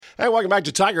Hey, welcome back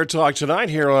to Tiger Talk tonight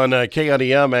here on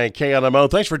KNEM and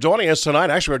KNMO. Thanks for joining us tonight.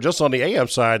 Actually, we're just on the AM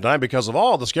side tonight because of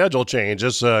all the schedule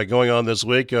changes going on this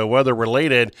week,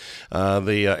 weather-related.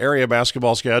 The area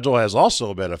basketball schedule has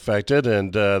also been affected,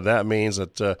 and that means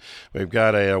that we've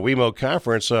got a WeMo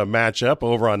Conference matchup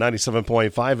over on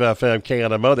 97.5 FM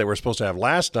KNMO that we're supposed to have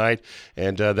last night,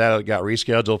 and that got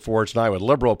rescheduled for tonight with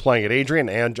Liberal playing at Adrian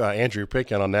and Andrew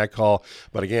Pickin on that call.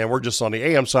 But again, we're just on the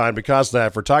AM side because of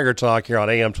that for Tiger Talk here on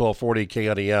AM 1240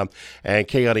 KNEM and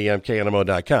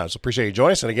KNEM-KNMO.com. So appreciate you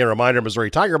joining us. And again, reminder, Missouri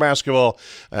Tiger basketball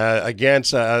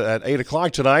against at 8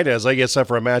 o'clock tonight as they get set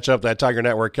for a matchup that Tiger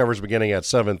Network covers beginning at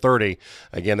 7:30.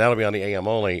 Again, that'll be on the AM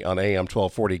only on AM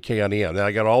 1240 KNEM. Now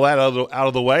I got all that out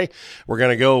of the way. We're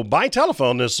going to go by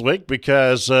telephone this week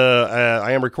because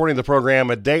I am recording the program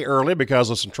a day early because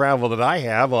of some travel that I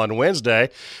have on Wednesday.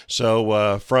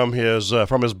 So from his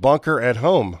bunker at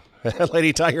home,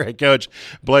 Lady Tiger head coach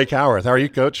Blake Howarth. How are you,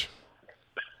 Coach?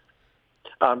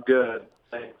 I'm good.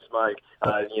 Thanks, Mike.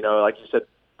 Like you said,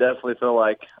 definitely feel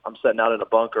like I'm sitting out in a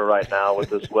bunker right now with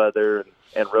this weather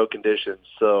and road conditions.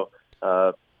 So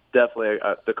definitely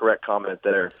the correct comment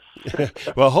there.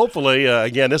 Well, hopefully,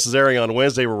 again, this is airing on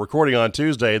Wednesday. We're recording on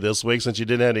Tuesday this week since you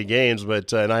didn't have any games,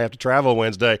 but and I have to travel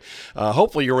Wednesday.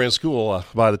 Hopefully, you're in school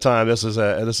by the time this is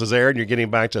aired and you're getting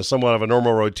back to somewhat of a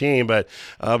normal routine. But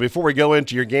before we go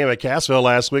into your game at Cassville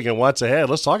last week and what's ahead,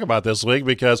 let's talk about this week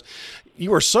because you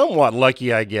were somewhat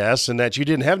lucky, I guess, in that you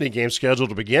didn't have any games scheduled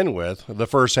to begin with the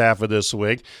first half of this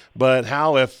week. But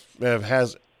how, if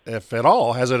at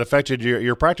all, has it affected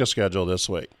your practice schedule this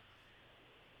week?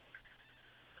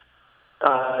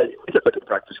 It's affected the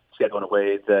practice schedule in a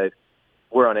way that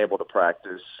we're unable to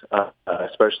practice,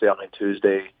 especially on a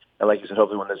Tuesday. And like you said,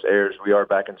 hopefully when this airs, we are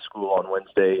back in school on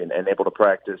Wednesday and able to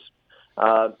practice.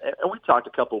 And we talked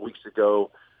a couple of weeks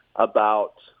ago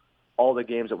about all the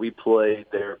games that we played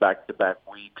there back-to-back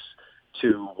weeks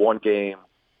to one game,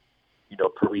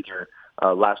 per week here,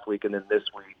 last week and then this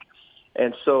week.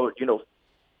 And so,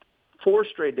 4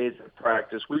 straight days of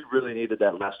practice, we really needed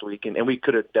that last week, and we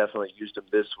could have definitely used them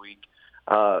this week.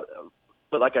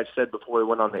 But like I said before we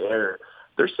went on the air,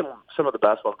 there's some of the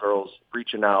basketball girls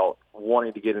reaching out,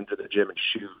 wanting to get into the gym and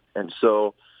shoot. And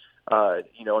so,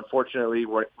 unfortunately,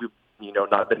 we've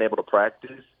not been able to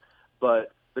practice,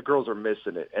 but the girls are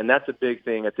missing it. And that's a big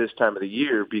thing at this time of the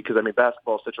year because,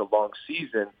 basketball is such a long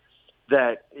season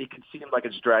that it can seem like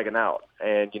it's dragging out.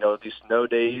 And, these snow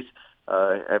days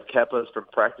have kept us from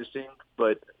practicing,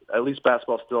 but at least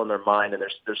basketball's still in their mind, and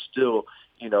they're still,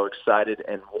 excited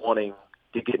and wanting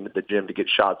to get into the gym to get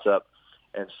shots up.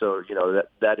 And so,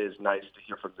 that is nice to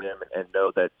hear from them and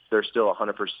know that they're still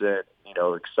 100%,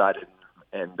 excited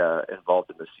and involved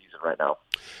in the season right now.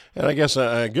 And I guess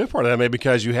a good part of that may be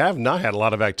because you have not had a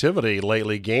lot of activity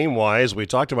lately game-wise. We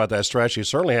talked about that stretch. You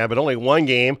certainly have, but only one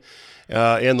game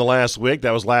in the last week.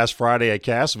 That was last Friday at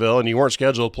Cassville, and you weren't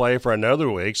scheduled to play for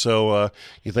another week. So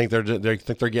you think they're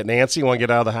getting antsy, want to get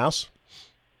out of the house?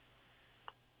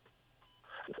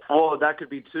 Well, that could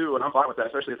be too, and I'm fine with that,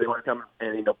 especially if they want to come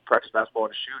and practice basketball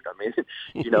and shoot.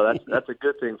 That's a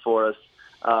good thing for us.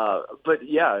 But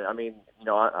yeah, I'm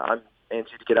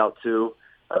antsy to get out too.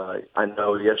 I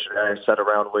know yesterday I sat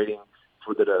around waiting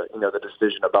for the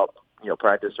decision about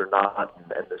practice or not,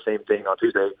 and the same thing on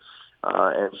Tuesday.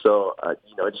 And so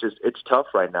it's tough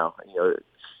right now.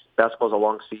 Basketball's a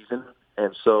long season,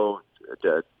 and so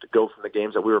to go from the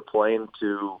games that we were playing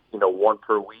to one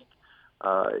per week.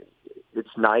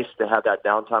 It's nice to have that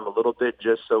downtime a little bit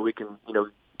just so we can,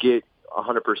 get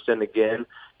 100% again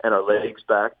and our legs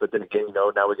back. But then again,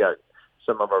 now we got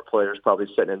some of our players probably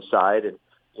sitting inside and,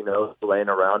 laying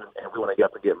around, and we want to get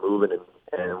up and get moving, and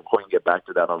we can get back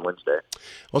to that on Wednesday.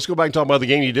 Let's go back and talk about the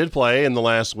game you did play in the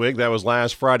last week. That was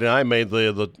last Friday night. Made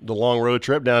the long road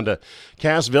trip down to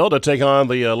Cassville to take on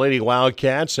the Lady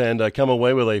Wildcats and come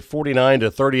away with a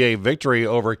 49-38 victory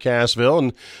over Cassville.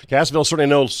 And Cassville certainly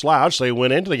no slouch. They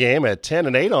went into the game at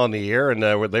 10-8 on the year, and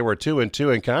they were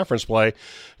 2-2 in conference play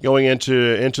going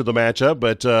into the matchup.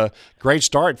 But great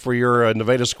start for your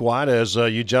Nevada squad as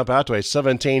you jump out to a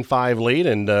 17-5 lead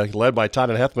and led by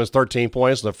Titan Hethman's 13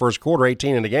 points in the first quarter,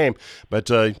 18 in the game. But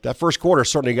that first quarter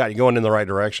certainly got you going in the right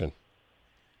direction.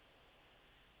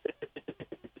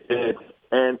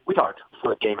 And we talked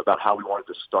before the game about how we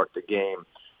wanted to start the game.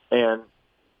 And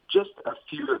just a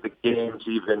few of the games,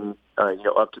 even,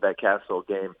 up to that Cassville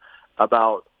game,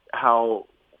 about how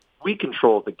we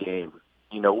control the game.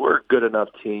 We're a good enough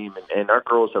team, and our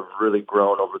girls have really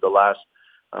grown over the last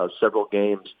several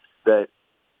games that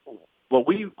what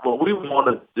we want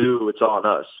to do, it's on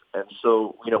us. And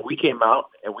so, we came out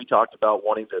and we talked about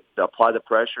wanting to apply the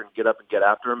pressure and get up and get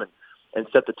after them. and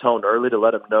set the tone early to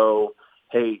let them know,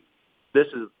 hey, this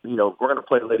is, we're going to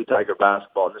play Lady Tiger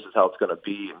basketball, and this is how it's going to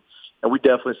be. And we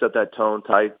definitely set that tone.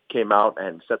 Ty came out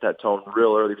and set that tone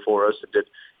real early for us and did,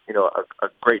 a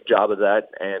great job of that.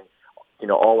 And,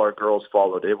 all our girls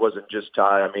followed. It wasn't just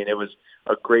Ty. I mean, it was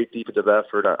a great defensive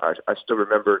effort. I still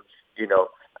remember,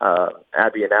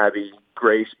 Abby,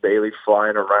 Grace, Bailey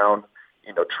flying around,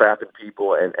 trapping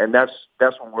people. And that's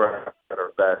when we're at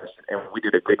our best. And we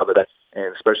did a great job of that,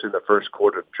 and especially in the first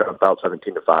quarter, jump out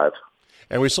 17-5.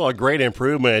 And we saw a great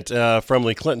improvement from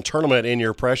the Clinton tournament in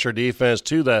your pressure defense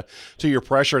to your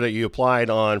pressure that you applied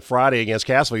on Friday against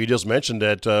Cassville. You just mentioned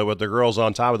it with the girls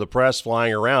on top of the press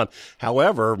flying around.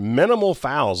 However, minimal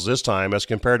fouls this time as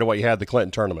compared to what you had the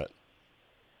Clinton tournament.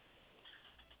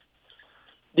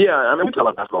 Yeah, I mean, we talked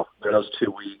about basketball in those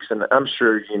 2 weeks, and I'm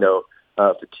sure,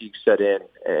 fatigue set in.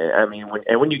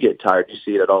 And when you get tired, you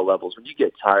see it at all levels. When you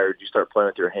get tired, you start playing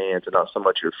with your hands and not so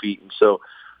much your feet. And so,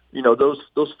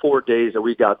 those 4 days that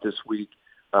we got this week,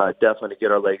 definitely to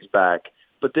get our legs back.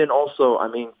 But then also,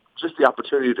 just the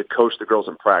opportunity to coach the girls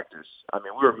in practice.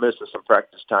 We were missing some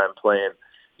practice time playing,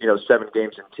 7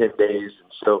 games in 10 days.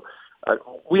 And so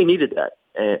we needed that.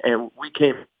 And we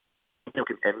came,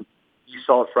 and you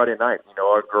saw it Friday night.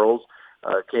 Our girls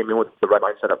came in with the right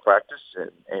mindset of practice,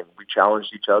 and we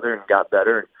challenged each other and got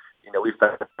better. And, we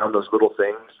found those little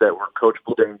things that were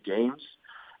coachable during games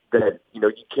that, you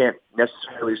can't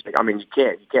necessarily say, you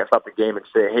can't stop the game and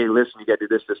say, hey, listen, you got to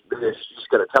do this. You just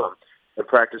got to tell them. In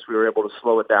practice, we were able to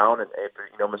slow it down, and if,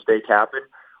 mistake happened,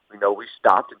 we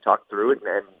stopped and talked through it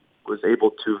and was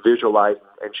able to visualize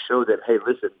and show them, hey,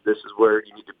 listen, this is where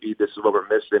you need to be. This is what we're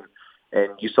missing.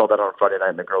 And you saw that on Friday night,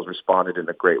 and the girls responded in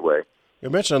a great way. You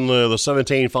mentioned the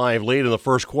 17-5 lead in the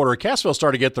first quarter. Cassville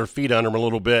started to get their feet under them a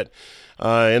little bit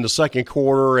in the second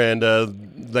quarter, and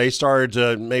they started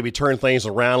to maybe turn things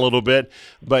around a little bit.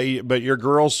 But your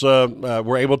girls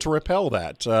were able to repel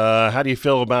that. How do you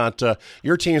feel about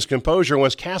your team's composure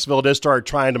once Cassville did start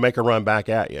trying to make a run back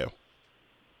at you?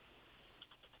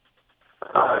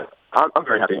 I'm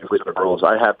very happy with the girls.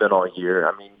 I have been all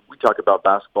year. We talk about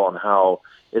basketball and how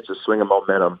it's a swing of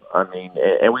momentum.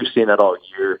 And we've seen that all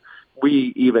year.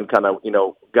 We even kind of,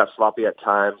 got sloppy at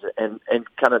times and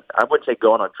kind of, I wouldn't say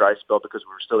going on dry spell because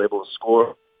we were still able to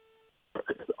score.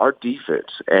 Our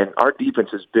defense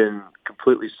has been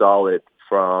completely solid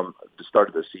from the start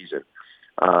of the season.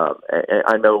 And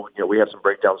I know, we have some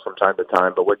breakdowns from time to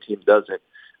time, but what team doesn't?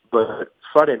 But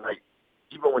Friday night,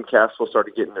 even when Cassville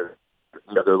started getting their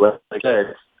left leg,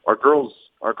 our girls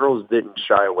didn't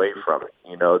shy away from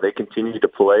it. They continued to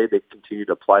play. They continued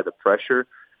to apply the pressure.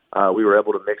 We were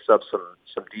able to mix up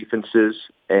some defenses,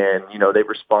 and, they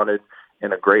responded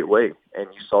in a great way. And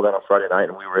you saw that on Friday night,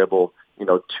 and we were able,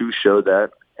 to show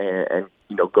that and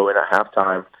go in at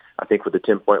halftime, I think, with a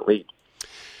 10-point lead.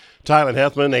 Tylen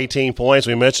Hethman, 18 points.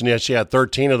 We mentioned that she had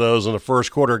 13 of those in the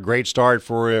first quarter. Great start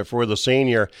for the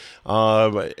senior.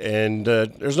 And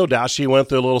there's no doubt she went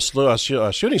through a little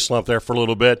shooting slump there for a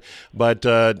little bit, but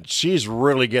she's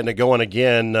really getting it going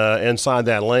again inside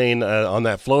that lane on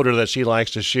that floater that she likes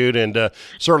to shoot. And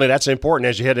certainly that's important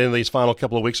as you head into these final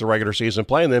couple of weeks of regular season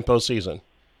play and then postseason.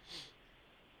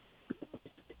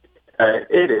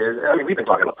 It is. We've been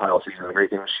talking about final season, the great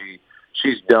things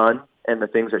she's done and the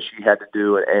things that she had to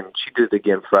do, and she did it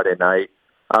again Friday night.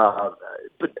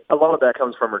 But a lot of that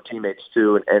comes from her teammates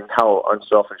too, and how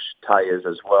unselfish Ty is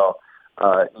as well.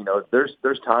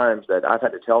 There's times that I've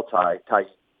had to tell Ty,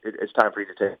 it's time for you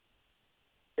to take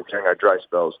it during our dry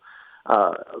spells.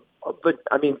 But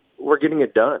we're getting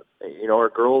it done. Our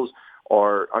girls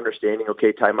are understanding.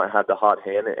 Okay, Ty might have the hot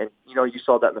hand, and you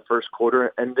saw that in the first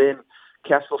quarter, and then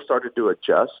Cassville started to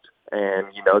adjust, and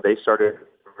they started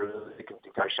really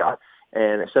kind of shot.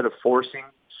 And instead of forcing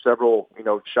several,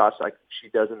 shots like she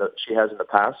has in the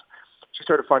past, she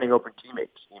started finding open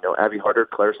teammates. Abby Harder,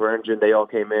 Claire Swearingen, they all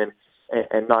came in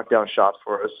and knocked down shots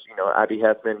for us. Abby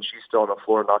Hethman, she's still on the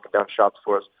floor knocking down shots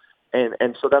for us.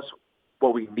 And so that's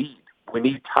what we need. We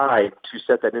need Ty to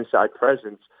set that inside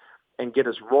presence and get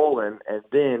us rolling. And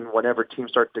then whenever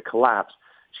teams start to collapse,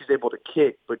 she's able to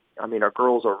kick. But, our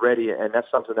girls are ready, and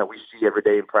that's something that we see every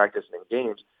day in practice and in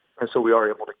games. And so we are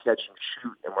able to catch and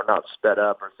shoot, and we're not sped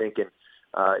up or thinking,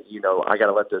 I got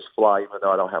to let this fly even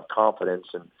though I don't have confidence.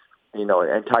 And,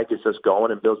 and Ty gets us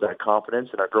going and builds that confidence,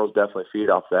 and our girls definitely feed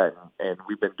off that. And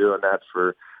we've been doing that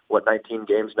for, 19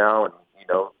 games now. And,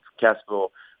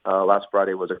 Cassville last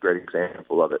Friday was a great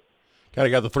example of it. Kind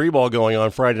of got the three ball going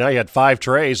on Friday night. You had 5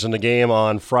 trays in the game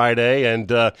on Friday, and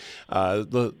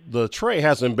the tray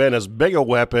hasn't been as big a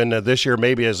weapon this year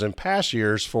maybe as in past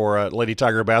years for Lady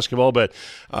Tiger basketball, but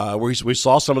we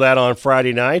saw some of that on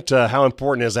Friday night. How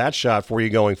important is that shot for you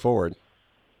going forward?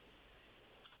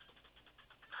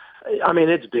 I mean,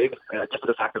 it's big, just for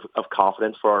the fact of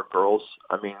confidence for our girls.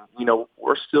 I mean,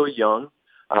 we're still young,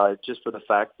 just for the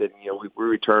fact that, we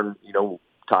return,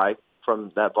 Ty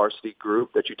from that varsity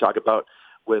group that you talk about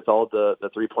with all the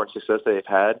three-point success they've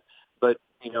had. But,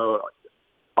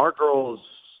 our girls,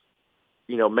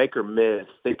 make or miss,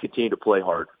 they continue to play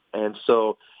hard. And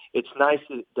so it's nice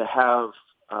to have,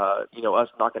 us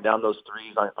knocking down those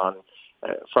threes on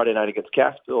Friday night against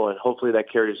Cassville, and hopefully that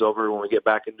carries over when we get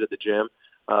back into the gym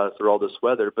through all this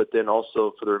weather, but then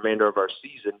also for the remainder of our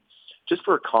season, just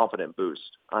for a confident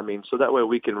boost. I mean, so that way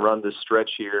we can run this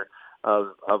stretch here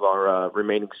of our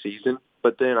remaining season.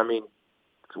 But then, I mean,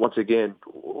 once again,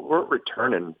 we're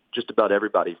returning just about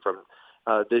everybody from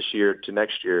this year to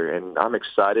next year, and I'm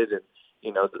excited, and,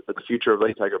 the future of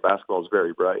Lady Tiger basketball is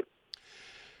very bright.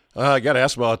 I got to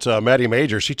ask about Maddie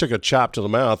Major. She took a chop to the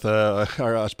mouth,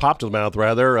 or a pop to the mouth,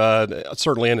 rather.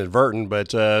 Certainly inadvertent,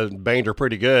 but banged her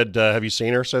pretty good. Have you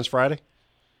seen her since Friday?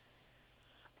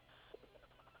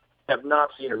 I have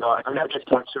not seen her. No, I have just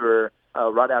talked to her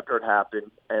right after it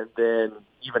happened, and then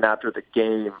even after the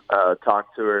game,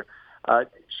 talked to her.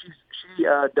 She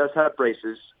does have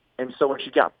braces, and so when she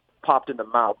got popped in the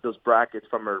mouth, those brackets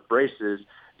from her braces,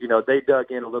 they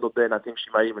dug in a little bit, and I think she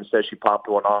might even say she popped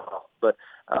one off. But,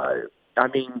 I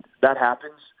mean, that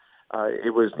happens.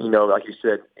 It was, like you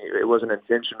said, it wasn't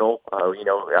intentional.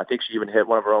 I think she even hit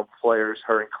one of her own players,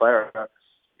 her and Clara,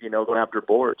 going after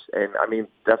boards. And, I mean,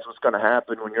 that's what's going to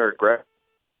happen when you're aggressive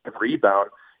rebound.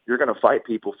 You're going to fight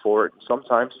people for it. And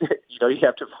sometimes, you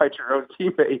have to fight your own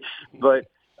teammate. But,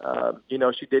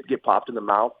 she did get popped in the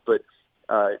mouth, but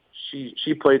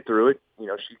she played through it.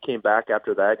 She came back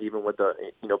after that, even with the,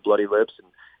 bloody lips,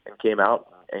 and came out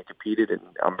and competed, and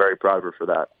I'm very proud of her for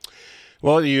that.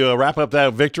 Well, you wrap up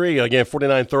that victory, again,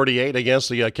 49-38 against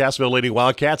the Cassville Lady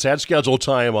Wildcats. Had scheduled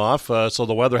time off, so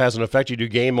the weather hasn't affected you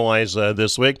game-wise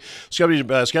this week. Scheduled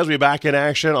to be back in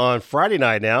action on Friday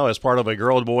night now as part of a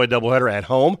girl and boy doubleheader at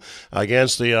home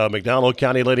against the McDonald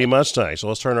County Lady Mustangs. So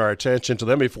let's turn our attention to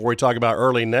them before we talk about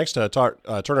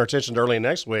turn our attention to early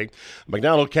next week.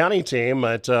 McDonald County team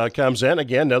that comes in,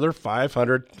 again, another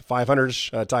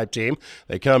 500-ish type team.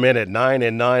 They come in at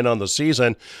 9-9 on the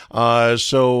season.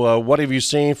 So what have you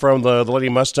seen from the Lady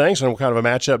Mustangs, and what kind of a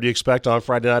matchup do you expect on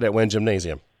Friday night at Wynn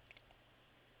Gymnasium?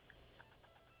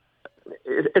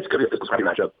 It's going to be a great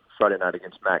matchup Friday night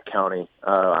against Mack County.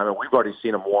 I mean, we've already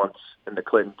seen them once in the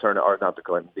Clinton tournament, or not the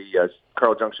Clinton, the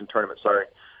Carl Junction tournament,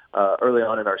 early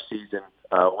on in our season.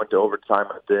 Went to overtime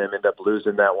with them, ended up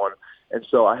losing that one. And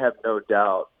so I have no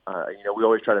doubt, we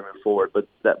always try to move forward, but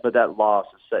that loss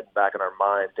is setting back in our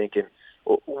mind thinking,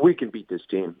 well, we can beat this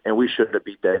team, and we should have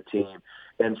beat that team.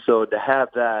 And so to have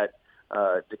that,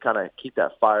 to kind of keep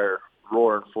that fire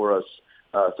roaring for us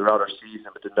throughout our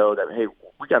season, but to know that, hey,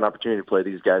 we got an opportunity to play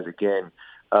these guys again,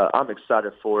 I'm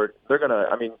excited for it. They're going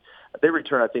to, they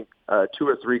return, I think, 2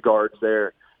 or 3 guards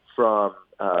there from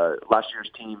last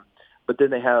year's team, but then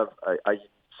they have a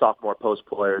sophomore post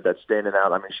player that's standing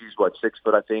out. I mean, she's, 6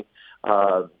 foot, I think,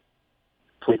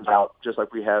 playing out just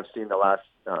like we have seen the last,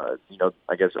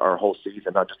 I guess our whole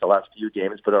season, not just the last few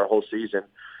games, but our whole season.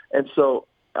 And so,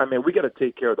 we got to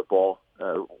take care of the ball.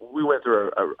 We went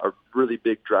through a really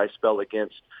big dry spell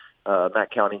against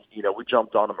Mack County. We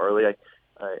jumped on them early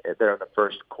there in the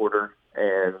first quarter,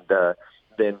 and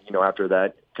then, after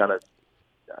that, kind of,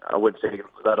 I wouldn't say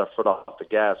let our foot off the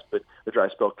gas, but the dry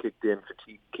spell kicked in,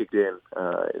 fatigue kicked in,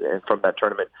 and from that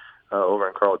tournament over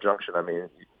in Carl Junction,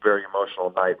 very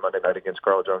emotional night, Monday night against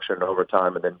Carl Junction in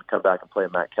overtime, and then come back and play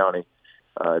in Mack County.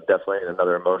 Definitely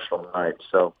another emotional night.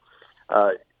 So,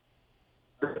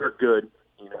 they're good.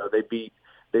 They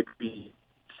beat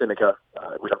Seneca,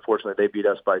 which unfortunately they beat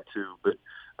us by 2. But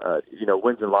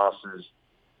wins and losses,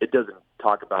 it doesn't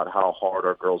talk about how hard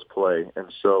our girls play.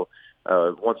 And so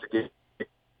once again,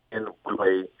 in the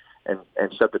way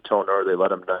and set the tone early, let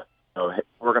them know, hey,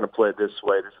 we're going to play it this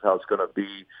way. This is how it's going to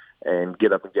be, and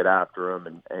get up and get after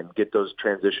them, and get those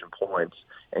transition points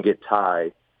and get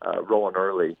Ty rolling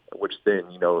early, which then,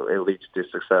 it leads to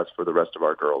success for the rest of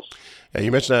our girls. Yeah,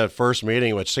 you mentioned that first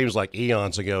meeting, which seems like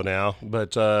eons ago now,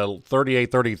 but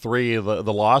 38-33,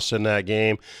 the loss in that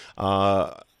game.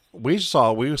 we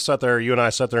sat there, you and I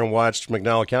sat there and watched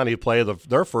McDowell County play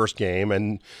their first game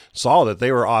and saw that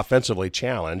they were offensively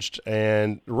challenged,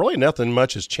 and really nothing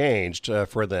much has changed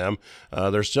for them.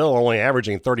 They're still only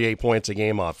averaging 38 points a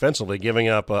game offensively, giving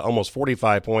up almost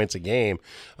 45 points a game.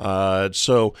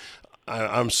 So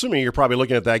I'm assuming you're probably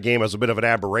looking at that game as a bit of an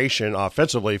aberration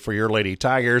offensively for your Lady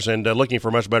Tigers, and looking for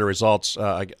much better results,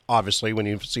 obviously, when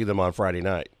you see them on Friday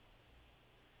night.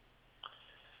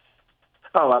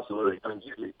 Oh, absolutely. I mean,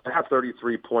 you have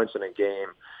 33 points in a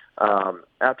game.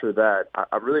 After that,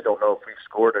 I really don't know if we've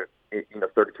scored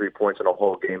 33 points in a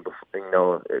whole game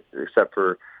before, except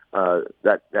for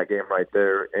that game right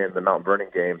there and the Mount Vernon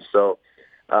game. So,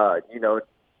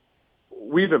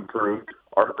 we've improved.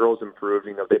 Our girls improved.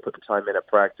 They put the time in at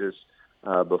practice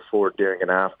before, during, and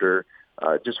after,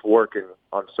 just working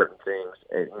on certain things,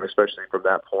 and especially from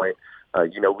that point.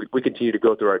 We continue to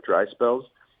go through our dry spells,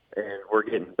 and we're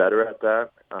getting better at that.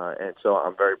 And so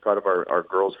I'm very proud of our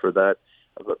girls for that.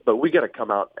 But we got to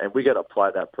come out and we got to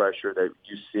apply that pressure that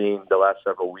you've seen the last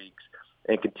several weeks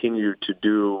and continue to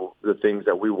do the things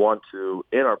that we want to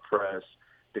in our press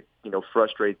to,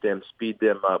 frustrate them, speed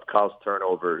them up, cause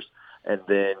turnovers. And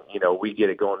then, we get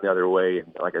it going the other way.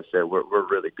 And like I said, we're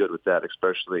really good with that,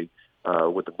 especially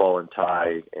with the ball in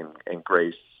Ty and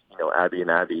Grace, Abby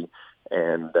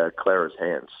and Clara's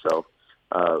hands. So,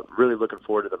 really looking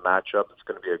forward to the matchup. It's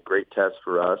going to be a great test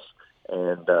for us,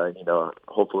 and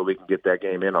hopefully we can get that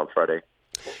game in on Friday.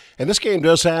 And this game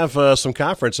does have some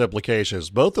conference implications.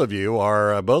 Both of you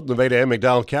are, both Nevada and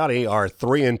McDowell County are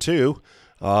 3-2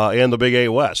 in the Big 8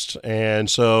 West, and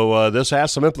so this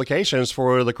has some implications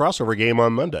for the crossover game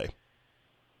on Monday.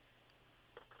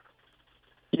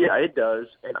 Yeah, it does.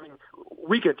 And I mean,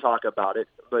 we could talk about it,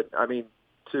 but I mean,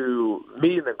 to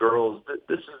me and the girls,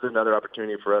 this is another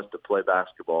opportunity for us to play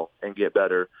basketball and get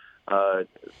better.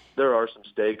 There are some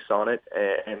stakes on it,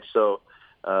 and so,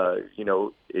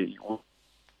 it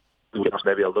was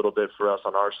maybe a little bit for us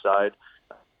on our side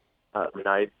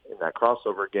tonight in that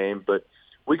crossover game, but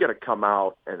we got to come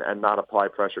out and not apply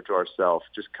pressure to ourselves.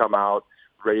 Just come out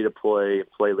ready to play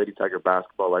Lady Tiger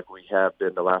basketball like we have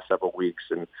been the last several weeks.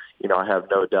 And, I have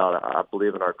no doubt, I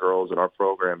believe in our girls and our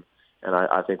program, and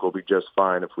I think we'll be just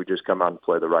fine if we just come out and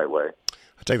play the right way.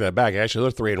 I take that back. Actually,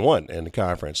 they're 3-1 in the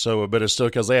conference. So, but it's still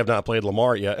because they have not played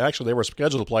Lamar yet. Actually, they were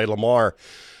scheduled to play Lamar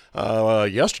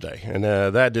yesterday, and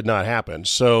that did not happen.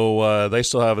 So they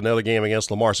still have another game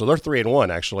against Lamar. So they're 3-1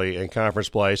 actually in conference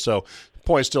play. So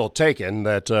point still taken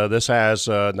that this has.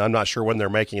 I'm not sure when they're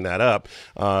making that up.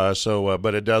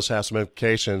 But it does have some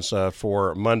implications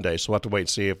for Monday. So we'll have to wait and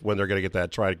see when they're going to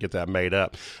try to get that made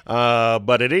up.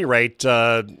 But at any rate.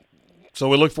 So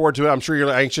we look forward to it. I'm sure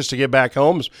you're anxious to get back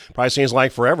home. It probably seems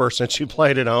like forever since you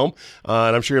played at home,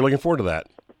 and I'm sure you're looking forward to that.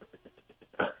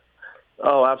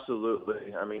 Oh,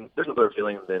 absolutely. I mean, there's no better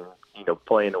feeling than,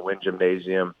 playing a Wynn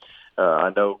Gymnasium.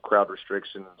 I know crowd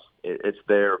restrictions, it's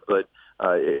there, but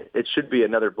it should be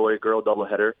another boy-girl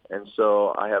doubleheader. And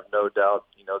so I have no doubt,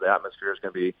 the atmosphere is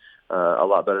going to be a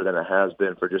lot better than it has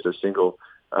been for just a single,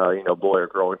 boy or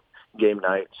girl game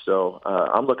night. So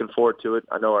I'm looking forward to it.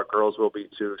 I know our girls will be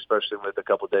too, especially with a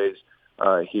couple of days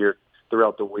here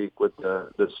throughout the week with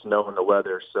the snow and the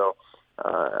weather. So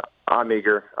I'm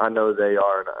eager. I know they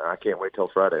are, and I can't wait till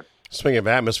Friday. Speaking of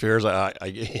atmospheres, well,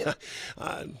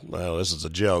 this is a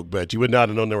joke, but you would not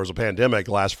have known there was a pandemic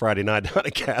last Friday night down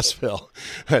at Cassville.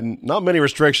 And not many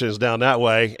restrictions down that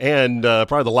way, and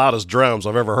probably the loudest drums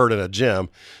I've ever heard in a gym.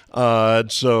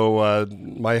 So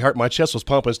my chest was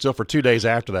pumping still for 2 days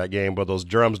after that game with those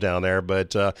drums down there.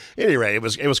 But anyway,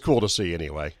 it was cool to see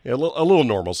anyway. A little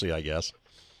normalcy, I guess.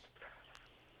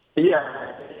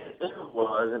 Yeah, it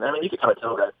was. And I mean, you could kind of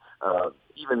tell that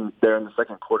even there in the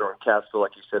second quarter when Cassville,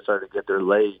 like you said, started to get their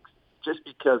legs, just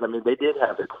because, I mean, they did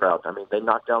have the crowd. I mean, they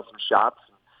knocked down some shots,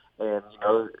 and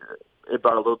it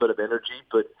brought a little bit of energy.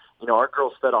 But, our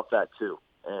girls fed off that too.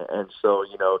 And so,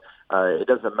 it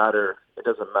doesn't matter. It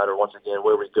doesn't matter, once again,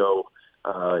 where we go,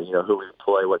 who we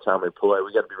play, what time we play.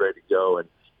 We got to be ready to go. And,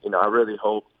 I really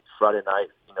hope Friday night,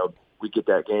 we get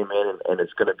that game in, and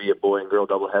it's going to be a boy and girl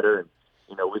doubleheader. And,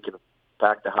 we can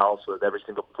pack the house with every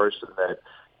single person that,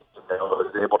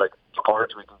 is able to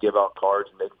cards. We can give out cards,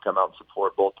 and they can come out and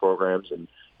support both programs and,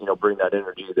 bring that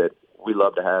energy that we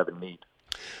love to have and need.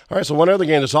 All right, so one other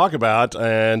game to talk about,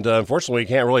 and unfortunately we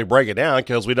can't really break it down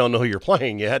because we don't know who you're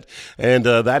playing yet, and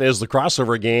that is the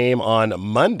crossover game on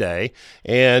Monday.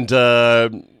 And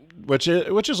which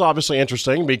is obviously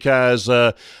interesting because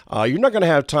you're not going to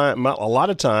have a lot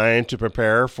of time to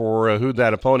prepare for who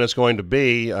that opponent's going to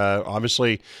be.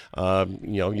 Obviously,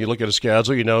 you look at a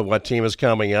schedule, you know what team is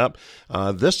coming up.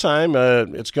 This time,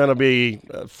 it's going to be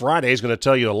Friday is going to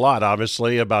tell you a lot,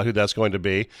 obviously, about who that's going to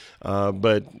be.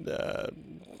 But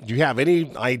do you have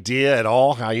any idea at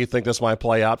all how you think this might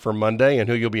play out for Monday and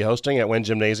who you'll be hosting at Wynn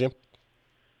Gymnasium?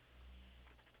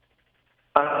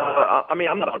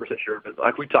 I'm not 100% sure, but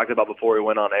like we talked about before we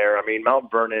went on air,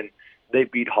 Mount Vernon, they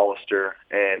beat Hollister,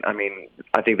 and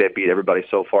I think they beat everybody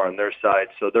so far on their side,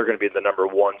 so they're going to be the number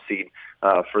 1 seed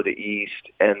for the East,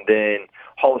 and then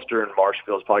Hollister and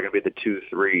Marshfield is probably going to be the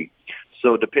 2-3.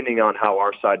 So depending on how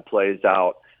our side plays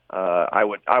out, I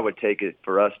would take it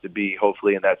for us to be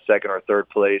hopefully in that second or third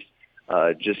place,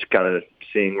 just kind of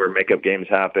seeing where makeup games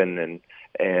happen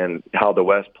and how the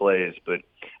West plays, but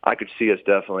I could see us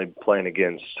definitely playing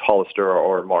against Hollister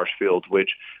or Marshfield,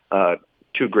 which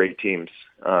 2 great teams.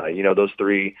 Those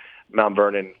 3, Mount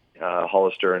Vernon,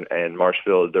 Hollister, and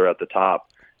Marshfield, they're at the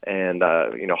top. And,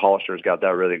 Hollister's got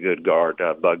that really good guard,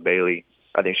 Bug Bailey.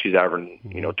 I think she's averaging,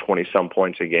 20-some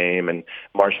points a game. And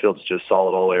Marshfield's just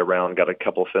solid all the way around. Got a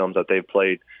couple of films that they've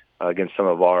played against some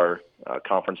of our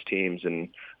conference teams, and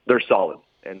they're solid.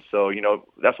 And so,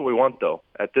 that's what we want, though.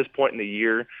 At this point in the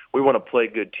year, we want to play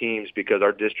good teams because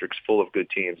our district's full of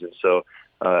good teams. And so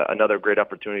another great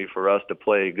opportunity for us to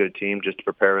play a good team just to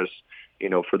prepare us,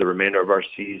 for the remainder of our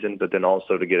season, but then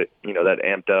also to get, that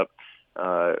amped up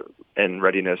and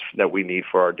readiness that we need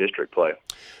for our district play.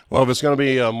 Well, if it's going to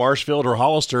be Marshfield or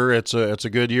Hollister, it's a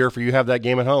good year for you to have that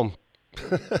game at home.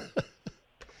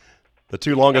 The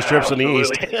 2 longest trips in the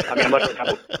East.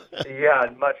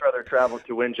 I'd much rather travel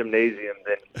to Wynn Gymnasium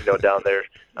than down there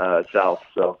south.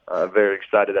 So very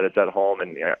excited that it's at home,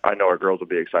 and I know our girls will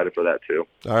be excited for that too.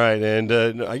 All right,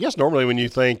 and I guess normally when you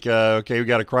think, okay, we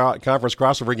got a conference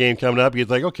crossover game coming up, you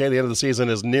think, okay, the end of the season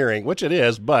is nearing, which it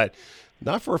is, but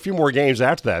not for a few more games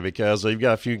after that because you've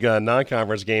got a few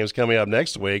non-conference games coming up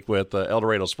next week with El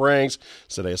Dorado Springs,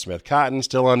 Sadea Smith Cotton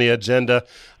still on the agenda.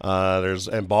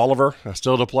 And Bolivar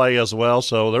still to play as well.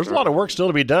 So there's a lot of work still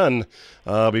to be done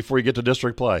before you get to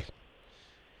district play.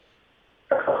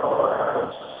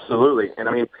 Absolutely.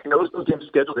 And, those games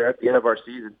scheduled there at the end of our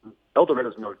season, El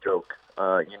Dorado's no joke.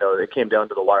 It came down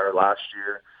to the wire last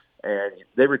year, and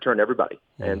they returned everybody.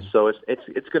 Mm-hmm. And so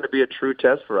it's going to be a true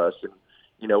test for us. And,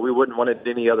 we wouldn't want it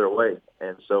any other way.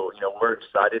 And so, we're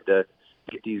excited to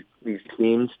get these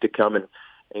teams to come and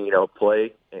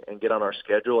play and get on our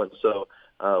schedule. And so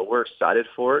we're excited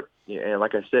for it. And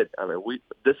like I said,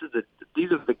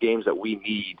 these are the games that we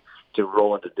need to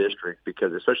roll into district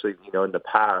because especially, in the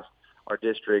past, our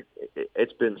district,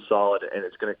 it's been solid and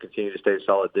it's going to continue to stay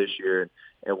solid this year.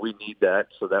 And we need that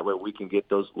so that way we can get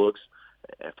those looks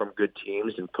from good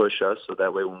teams and push us so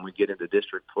that way when we get into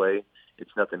district play, it's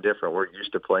nothing different. We're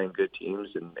used to playing good teams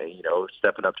and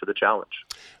stepping up to the challenge.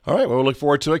 All right, well, we'll look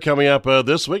forward to it coming up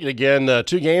this week. And again,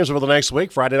 2 games over the next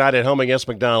week, Friday night at home against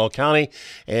McDonald County,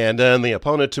 and then the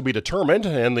opponent to be determined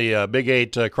in the Big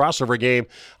 8 crossover game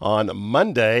on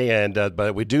Monday. And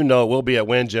but we do know it will be at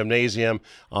Wynn Gymnasium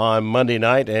on Monday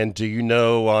night. And do you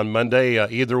know on Monday,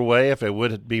 either way, if it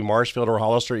would be Marshfield or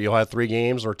Hollister, you'll have 3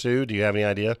 games or 2? Do you have any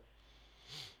idea?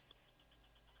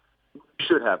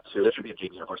 Should have 2. That should be a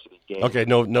junior varsity game. Okay,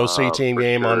 no C-team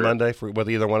game on Monday with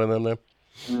either one of them then?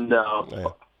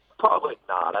 No, probably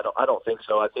not. I don't think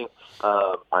so. I think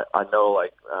I know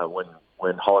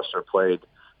when Hollister played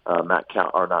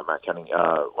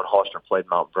when Hollister played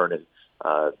Mount Vernon,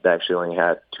 they actually only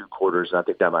had 2 quarters, and I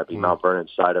think that might be Mount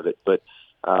Vernon's side of it. But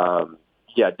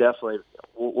definitely,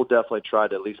 we'll definitely try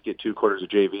to at least get 2 quarters of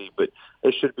JV, but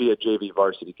it should be a JV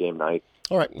varsity game night.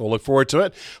 All right, we'll look forward to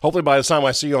it. Hopefully by the time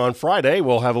I see you on Friday,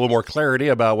 we'll have a little more clarity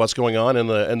about what's going on in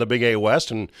the Big 8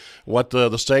 West and what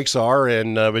the stakes are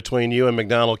in between you and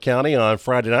McDonald County on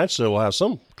Friday night, so we'll have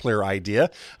some clear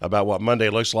idea about what Monday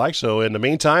looks like. So in the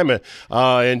meantime,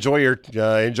 enjoy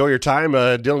your time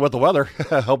dealing with the weather.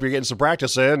 Hope you're getting some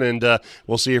practice in, and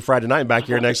we'll see you Friday night back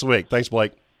here next week. Thanks,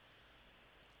 Blake.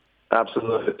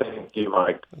 Absolutely. Thank you,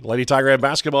 Mike. Lady Tiger Head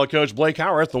basketball coach Blake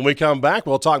Howarth. When we come back,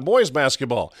 we'll talk boys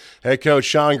basketball. Head coach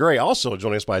Sean Gray also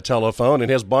joining us by telephone in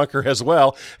his bunker as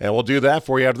well, and we'll do that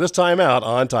for you after this timeout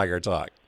on Tiger Talk.